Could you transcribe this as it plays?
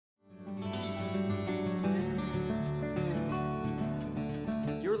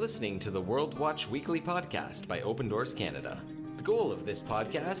listening to the World Watch Weekly podcast by Open Doors Canada. The goal of this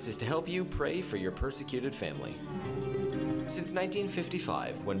podcast is to help you pray for your persecuted family. Since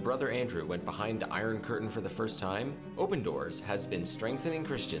 1955, when Brother Andrew went behind the Iron Curtain for the first time, Open Doors has been strengthening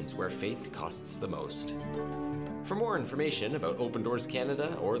Christians where faith costs the most. For more information about Open Doors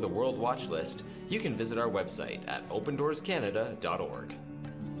Canada or the World Watch List, you can visit our website at opendoorscanada.org.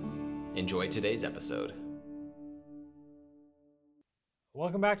 Enjoy today's episode.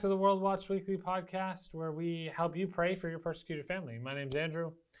 Welcome back to the World Watch Weekly podcast, where we help you pray for your persecuted family. My name's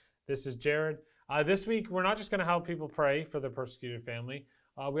Andrew. This is Jared. This week, we're not just going to help people pray for their persecuted family.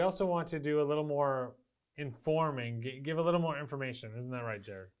 We also want to do a little more informing, give a little more information. Isn't that right,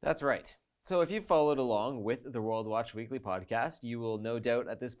 Jared? That's right. So if you've followed along with the World Watch Weekly podcast, you will no doubt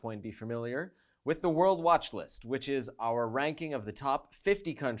at this point be familiar with the World Watch List, which is our ranking of the top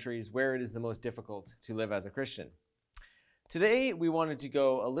 50 countries where it is the most difficult to live as a Christian. Today, we wanted to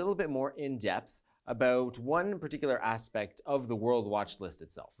go a little bit more in depth about one particular aspect of the World Watch List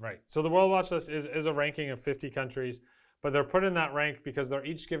itself. Right. So the World Watch List is a ranking of 50 countries, but they're put in that rank because they're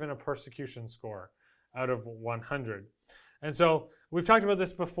each given a persecution score out of 100. And so we've talked about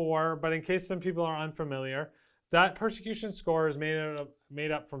this before, but in case some people are unfamiliar, that persecution score is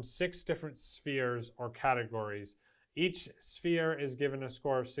made up from 6 different spheres or categories. Each sphere is given a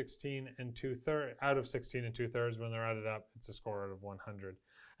score of 16 2/3 out of 16 2/3. When they're added up, it's a score out of 100.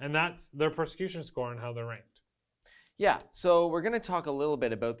 And that's their persecution score and how they're ranked. Yeah, so we're going to talk a little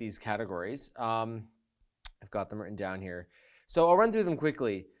bit about these categories. I've got them written down here. So I'll run through them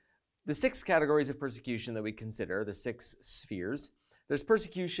quickly. The 6 categories of persecution that we consider, the 6 spheres, there's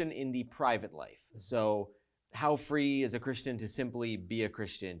persecution in the private life. So how free is a Christian to simply be a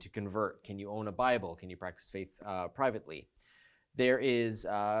Christian, to convert? Can you own a Bible? Can you practice faith privately? There is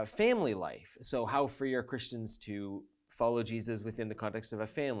family life. So how free are Christians to follow Jesus within the context of a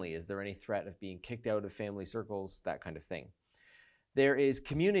family? Is there any threat of being kicked out of family circles? That kind of thing. There is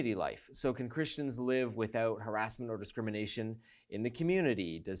community life. So can Christians live without harassment or discrimination in the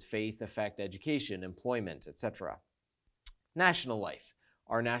community? Does faith affect education, employment, etc.? National life.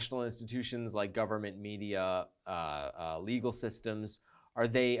 Are national institutions like government, media, legal systems, are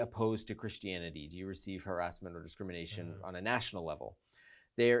they opposed to Christianity? Do you receive harassment or discrimination on a national level?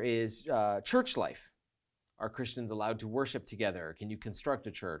 There is church life. Are Christians allowed to worship together? Can you construct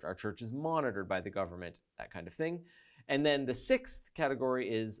a church? Are churches monitored by the government? That kind of thing. And then the 6th category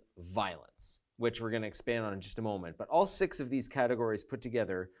is violence, which we're going to expand on in just a moment. But all 6 of these categories put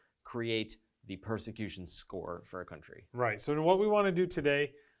together create the persecution score for a country. Right. So what we want to do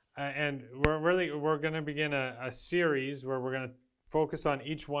today, and we're going to begin a series where we're going to focus on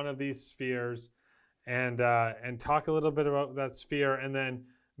each one of these spheres and talk a little bit about that sphere, and then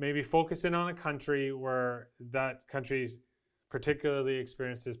maybe focus in on a country where that country particularly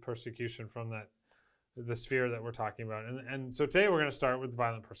experiences persecution from the sphere that we're talking about. And so today we're going to start with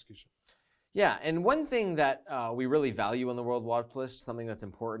violent persecution. Yeah, and one thing that we really value on the World Watch List, something that's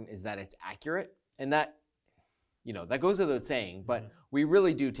important, is that it's accurate. And that goes without saying, but we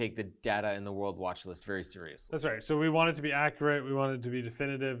really do take the data in the World Watch List very seriously. That's right. So we want it to be accurate. We want it to be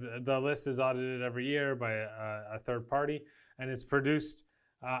definitive. The list is audited every year by a third party, and it's produced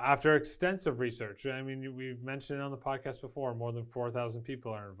after extensive research. I mean, we've mentioned it on the podcast before, more than 4,000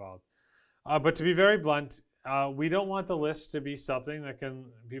 people are involved. But to be very blunt, we don't want the list to be something that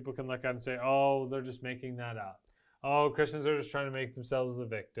people can look at and say, oh, they're just making that up. Oh, Christians are just trying to make themselves the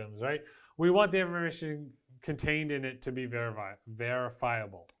victims, right? We want the information contained in it to be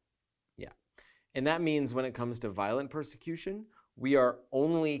verifiable. Yeah. And that means when it comes to violent persecution, we are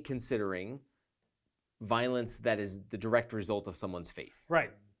only considering violence that is the direct result of someone's faith. Right.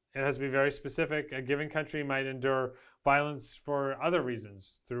 It has to be very specific. A given country might endure violence for other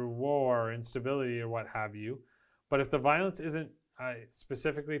reasons, through war, instability, or what have you. But if the violence isn't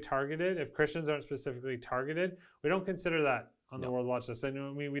specifically targeted, if Christians aren't specifically targeted, we don't consider that on the World Watch List.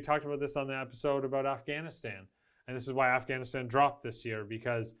 And we talked about this on the episode about Afghanistan. And this is why Afghanistan dropped this year,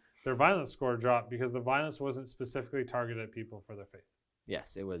 because their violence score dropped because the violence wasn't specifically targeted at people for their faith.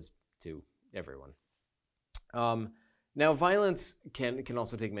 Yes, it was to everyone. Now, violence can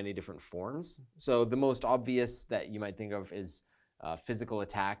also take many different forms. So the most obvious that you might think of is physical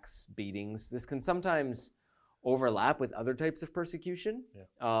attacks, beatings. This can sometimes overlap with other types of persecution.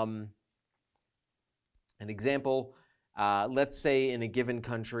 Yeah. An example, let's say in a given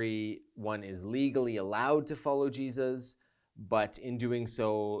country, one is legally allowed to follow Jesus, but in doing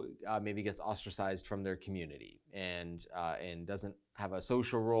so, maybe gets ostracized from their community and doesn't have a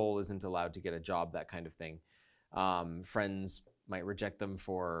social role, isn't allowed to get a job, that kind of thing. Friends might reject them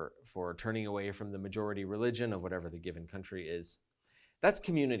for turning away from the majority religion of whatever the given country is. That's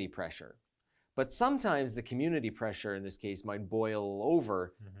community pressure. But sometimes the community pressure in this case might boil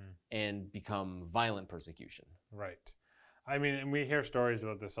over and become violent persecution. Right. I mean, and we hear stories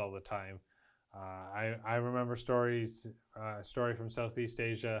about this all the time. I remember a story from Southeast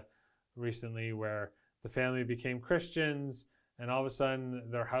Asia recently where the family became Christians, and all of a sudden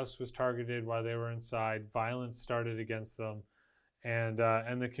their house was targeted while they were inside. Violence started against them, and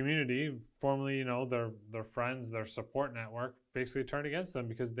the community, formerly, their friends, their support network, basically turned against them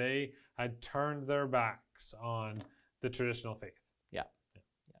because they had turned their backs on the traditional faith. Yeah.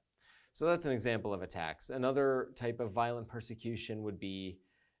 So that's an example of attacks. Another type of violent persecution would be,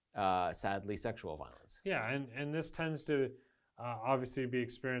 sadly, sexual violence. Yeah, and this tends to obviously be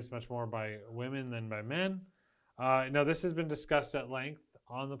experienced much more by women than by men. Now, this has been discussed at length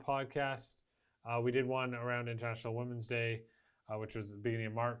on the podcast. We did one around International Women's Day, which was the beginning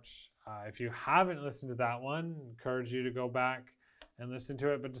of March. If you haven't listened to that one, I encourage you to go back and listen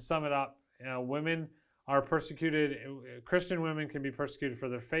to it. But to sum it up, women are persecuted. Christian women can be persecuted for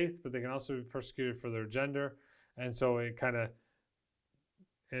their faith, but they can also be persecuted for their gender. And so it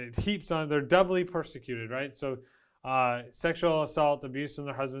heaps on, they're doubly persecuted, right? So sexual assault, abuse from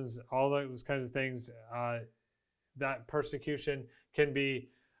their husbands, all those kinds of things, that persecution can be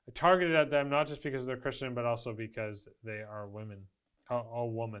targeted at them, not just because they're Christian, but also because they are women, a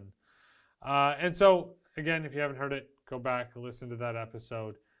woman. And so, again, if you haven't heard it, go back, listen to that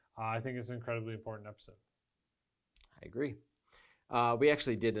episode. I think it's an incredibly important episode. I agree. We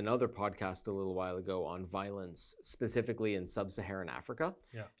actually did another podcast a little while ago on violence, specifically in sub-Saharan Africa.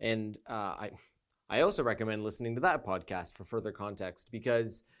 Yeah. And I also recommend listening to that podcast for further context,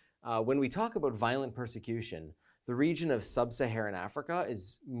 because when we talk about violent persecution, the region of sub-Saharan Africa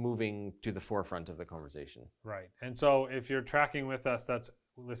is moving to the forefront of the conversation. Right. And so if you're tracking with us,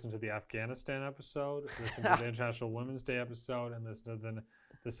 listen to the Afghanistan episode, listen to the International Women's Day episode, and listen to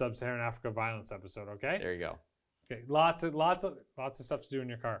the Sub-Saharan Africa violence episode, okay? There you go. Okay, lots of stuff to do in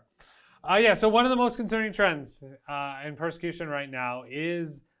your car. So one of the most concerning trends in persecution right now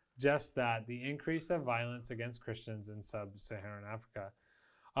is just that, the increase of violence against Christians in Sub-Saharan Africa.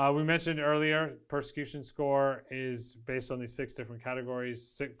 We mentioned earlier, persecution score is based on these 6 different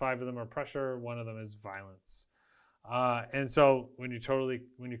categories. 5 of them are pressure, 1 of them is violence. And so when you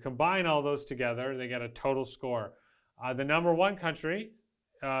combine all those together, they get a total score. The number 1 country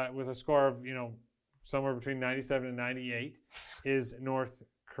with a score of somewhere between 97 and 98 is North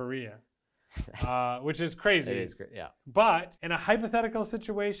Korea, which is crazy. It is great, yeah. But in a hypothetical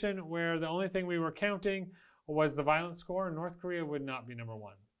situation where the only thing we were counting was the violence score, North Korea would not be number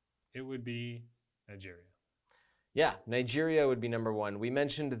 1. It would be Nigeria. Yeah, Nigeria would be number 1. We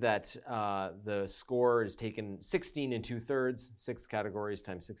mentioned that the score is taken 16 and 2/3, 6 categories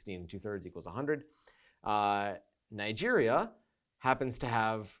times 16 and 2/3 equals 100. Nigeria happens to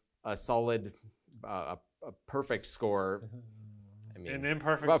have a solid, a perfect score. An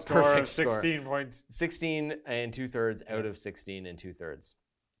imperfect score of 16 points. 16 and 2/3 out of 16 and 2/3.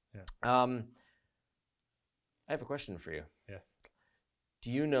 Yeah. I have a question for you. Yes.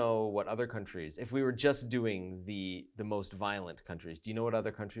 Do you know what other countries, if we were just doing the most violent countries, do you know what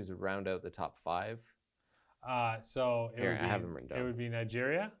other countries would round out the top 5? I have them written down. It would be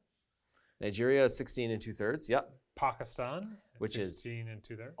Nigeria. Nigeria is 16 and 2/3. Yep. Pakistan, which 16 and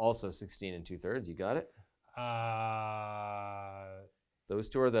 2/3. Also 16 and 2/3. You got it. Those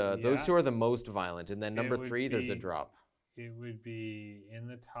two are the most violent, and then number 3, there's a drop. It would be in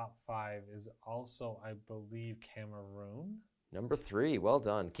the top 5 is also, I believe, Cameroon. Number 3, well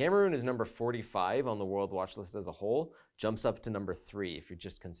done. Cameroon is number 45 on the World Watch List as a whole. Jumps up to number 3 if you're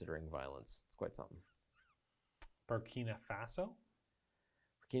just considering violence. It's quite something. Burkina Faso.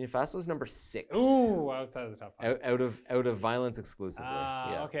 Burkina Faso is number 6. Ooh, outside of the top 5. Out of violence exclusively.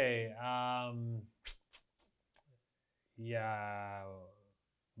 Yeah. Okay.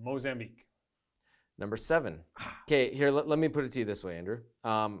 Mozambique. Number 7. Okay, here, let me put it to you this way, Andrew.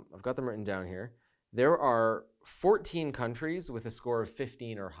 I've got them written down here. There are 14 countries with a score of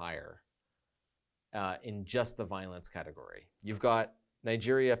 15 or higher in just the violence category. You've got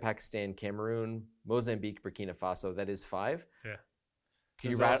Nigeria, Pakistan, Cameroon, Mozambique, Burkina Faso. That is 5. Yeah.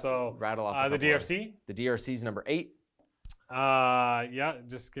 Can you rattle off the DRC? The DRC is number 8.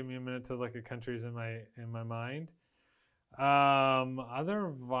 Just give me a minute to look at countries in my mind. Other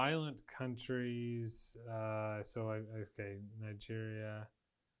violent countries. Nigeria,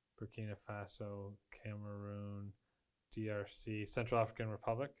 Burkina Faso, Cameroon, DRC, Central African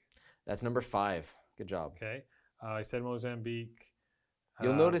Republic. That's number 5. Good job. Okay. I said Mozambique.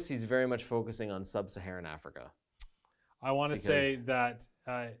 You'll notice he's very much focusing on sub-Saharan Africa. I want to say that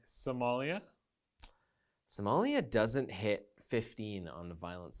Somalia. Somalia doesn't hit 15 on the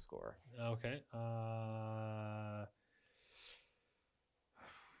violence score. Okay.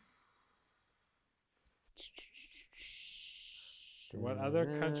 What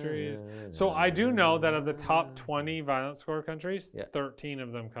other countries? So I do know that of the top 20 violence score countries, Yeah. 13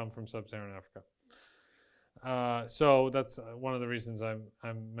 of them come from sub-Saharan Africa. So that's one of the reasons I'm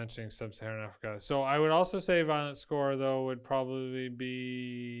mentioning sub-Saharan Africa. So I would also say violence score though would probably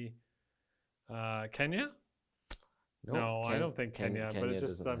be Kenya. Nope, No, I don't think Kenya, but Kenya it's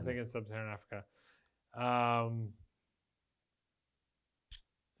just doesn't I'm win. thinking sub-Saharan Africa.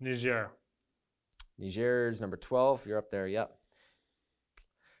 Niger. Niger's number 12. You're up there. Yep.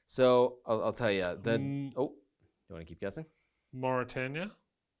 So I'll tell you. Oh, you want to keep guessing? Mauritania.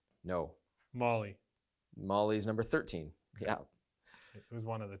 No. Mali. Mali's number 13. Yeah. It was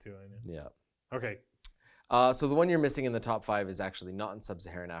one of the two I knew. Yeah. Okay. So the one you're missing in the top 5 is actually not in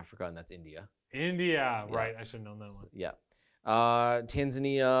sub-Saharan Africa, and that's India. India. Right. I should have known that one. So, yeah.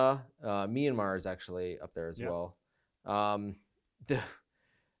 Tanzania, Myanmar is actually up there as well. The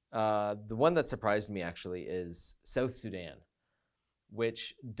one that surprised me actually is South Sudan,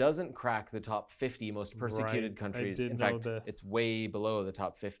 which doesn't crack the top 50 most persecuted countries. In fact, it's way below the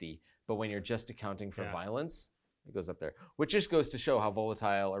top 50. But when you're just accounting for violence, it goes up there, which just goes to show how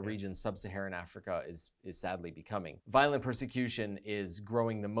volatile a region sub-Saharan Africa is sadly becoming. Violent persecution is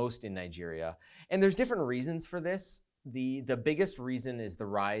growing the most in Nigeria, and there's different reasons for this. The biggest reason is the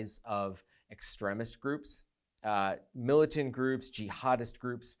rise of extremist groups. Militant groups, jihadist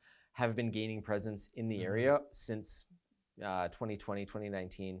groups have been gaining presence in the area since 2020,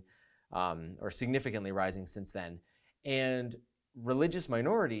 2019, or significantly rising since then. And religious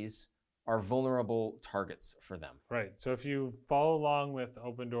minorities are vulnerable targets for them. Right. So if you follow along with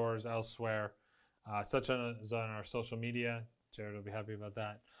Open Doors elsewhere, such as on our social media, Jared will be happy about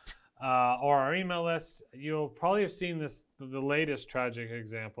that, or our email list, you'll probably have seen the latest tragic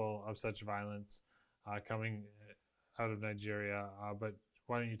example of such violence coming out of Nigeria. But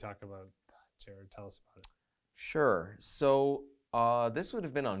why don't you talk about that, Jared? Tell us about it. Sure. So this would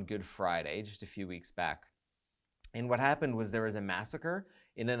have been on Good Friday, just a few weeks back. And what happened was there was a massacre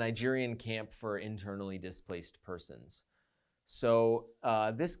in a Nigerian camp for internally displaced persons. So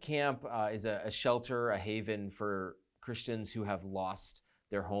this camp is a shelter, a haven for Christians who have lost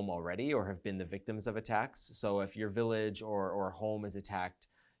their home already or have been the victims of attacks. So if your village or home is attacked,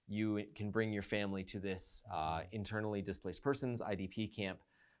 you can bring your family to this internally displaced persons, IDP camp,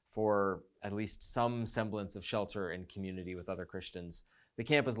 for at least some semblance of shelter and community with other Christians. The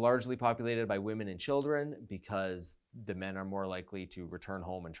camp is largely populated by women and children because the men are more likely to return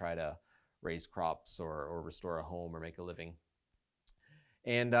home and try to raise crops or restore a home or make a living.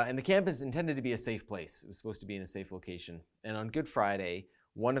 And the camp is intended to be a safe place. It was supposed to be in a safe location. And on Good Friday,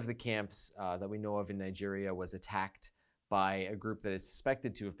 one of the camps that we know of in Nigeria was attacked by a group that is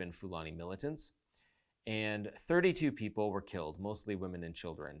suspected to have been Fulani militants. And 32 people were killed, mostly women and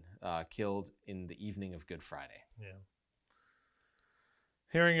children, killed in the evening of Good Friday. Yeah.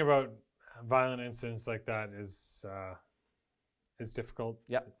 Hearing about violent incidents like that is difficult.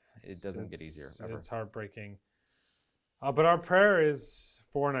 Yep, it doesn't get easier ever. It's heartbreaking. But our prayer is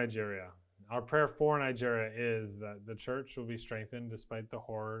for Nigeria. Our prayer for Nigeria is that the church will be strengthened despite the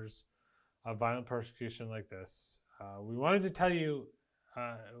horrors of violent persecution like this. We wanted to tell you,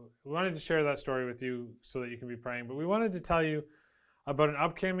 we wanted to share that story with you so that you can be praying, but we wanted to tell you about an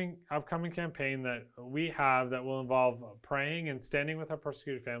upcoming campaign that we have that will involve praying and standing with our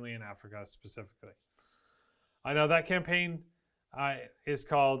persecuted family in Africa specifically. I know that campaign is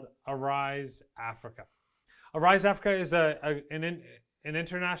called Arise Africa. Arise Africa is an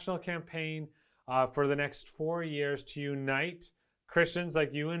international campaign for the next 4 years to unite Christians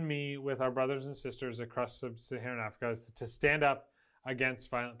like you and me with our brothers and sisters across sub-Saharan Africa to stand up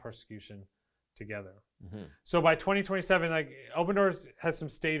against violent persecution together. Mm-hmm. So by 2027, like Open Doors has some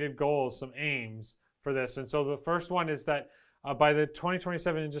stated goals, some aims for this. And so the first one is that by the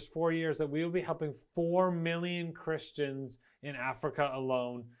 2027, in just 4 years, that we will be helping 4 million Christians in Africa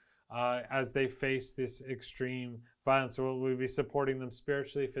alone as they face this extreme violence. So we'll be supporting them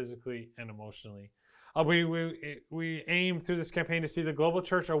spiritually, physically, and emotionally. We aim through this campaign to see the global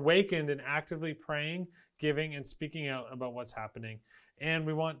church awakened and actively praying, giving, and speaking out about what's happening. And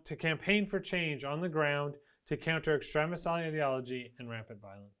we want to campaign for change on the ground to counter extremist ideology and rampant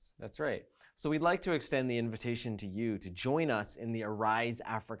violence. That's right. So we'd like to extend the invitation to you to join us in the Arise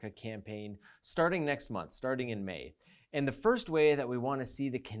Africa campaign starting next month, starting in May. And the first way that we want to see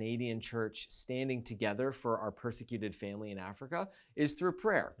the Canadian church standing together for our persecuted family in Africa is through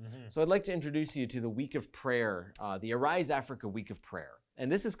prayer. Mm-hmm. So I'd like to introduce you to the Week of Prayer, the Arise Africa Week of Prayer.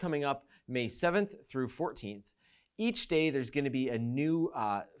 And this is coming up May 7th through 14th. each day there's going to be a new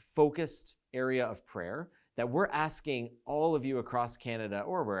focused area of prayer that we're asking all of you across Canada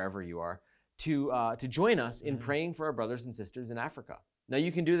or wherever you are to join us in praying for our brothers and sisters in Africa. Now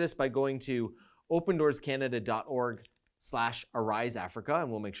you can do this by going to opendoorscanada.org/ariseafrica,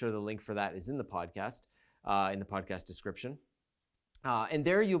 and we'll make sure the link for that is in the podcast description. And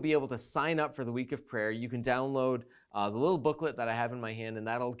there you'll be able to sign up for the week of prayer. You can download the little booklet that I have in my hand, and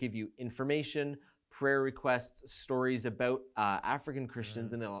that'll give you information, prayer requests, stories about African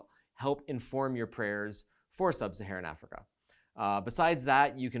Christians, and it'll help inform your prayers for Sub-Saharan Africa. Besides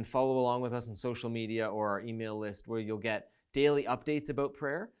that, you can follow along with us on social media or our email list, where you'll get daily updates about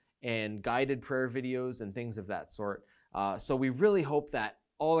prayer and guided prayer videos and things of that sort. So we really hope that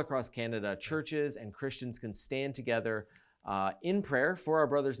all across Canada, churches and Christians can stand together in prayer for our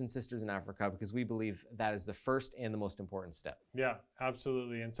brothers and sisters in Africa, because we believe that is the first and the most important step. Yeah,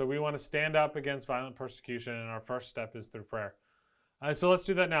 absolutely. And so we want to stand up against violent persecution, and our first step is through prayer. So let's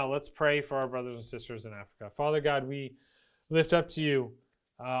do that now. Let's pray for our brothers and sisters in Africa. Father God, we lift up to you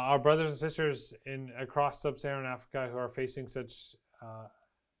our brothers and sisters across Sub-Saharan Africa who are facing such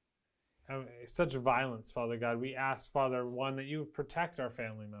violence, Father God. We ask, Father, one, that you protect our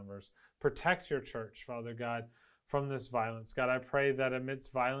family members, protect your church, Father God, from this violence. God, I pray that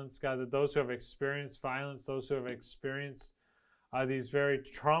amidst violence, God, that those who have experienced violence, those who have experienced these very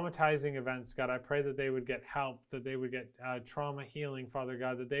traumatizing events, God, I pray that they would get help, that they would get trauma healing, Father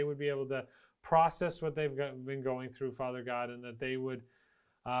God, that they would be able to process what they've been going through, Father God, and that they would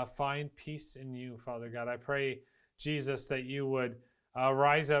find peace in you, Father God. I pray, Jesus, that you would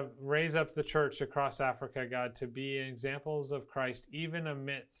raise up the church across Africa, God, to be examples of Christ, even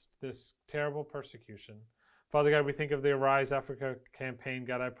amidst this terrible persecution. Father God, we think of the Arise Africa campaign.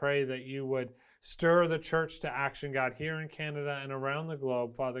 God, I pray that you would stir the church to action, God, here in Canada and around the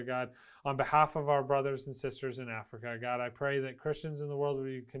globe, Father God, on behalf of our brothers and sisters in Africa. God, I pray that Christians in the world would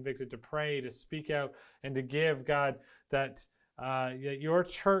be convicted to pray, to speak out, and to give, God, that your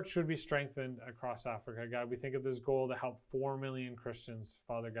church would be strengthened across Africa. God, we think of this goal to help 4 million Christians,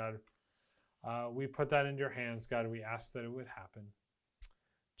 Father God. We put that in your hands, God. We ask that it would happen.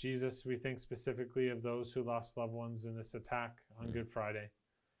 Jesus, we think specifically of those who lost loved ones in this attack on Good Friday.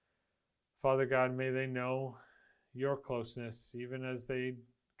 Father God, may they know your closeness, even as they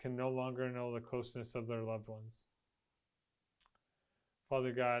can no longer know the closeness of their loved ones.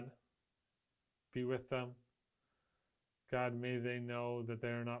 Father God, be with them. God, may they know that they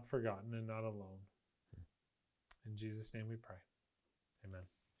are not forgotten and not alone. In Jesus' name we pray. Amen.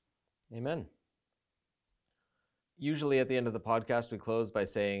 Amen. Usually at the end of the podcast, we close by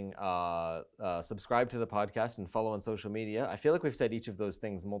saying, subscribe to the podcast and follow on social media. I feel like we've said each of those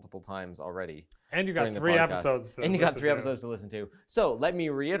things multiple times already. And you got 3 episodes to And you got 3 episodes to listen to. So let me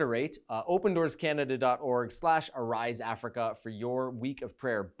reiterate, opendoorscanada.org/ariseafrica for your week of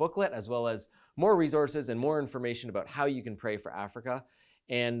prayer booklet, as well as more resources and more information about how you can pray for Africa.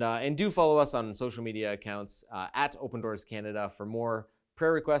 And do follow us on social media accounts at Open Doors Canada for more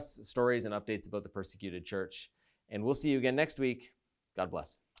prayer requests, stories, and updates about the persecuted church. And we'll see you again next week. God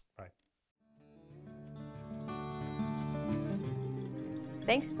bless. Bye.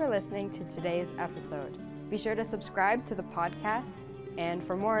 Thanks for listening to today's episode. Be sure to subscribe to the podcast. And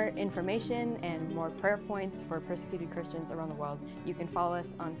for more information and more prayer points for persecuted Christians around the world, you can follow us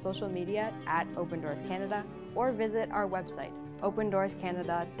on social media at Open Doors Canada, or visit our website,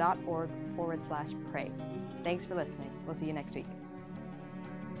 opendoorscanada.org/pray. Thanks for listening. We'll see you next week.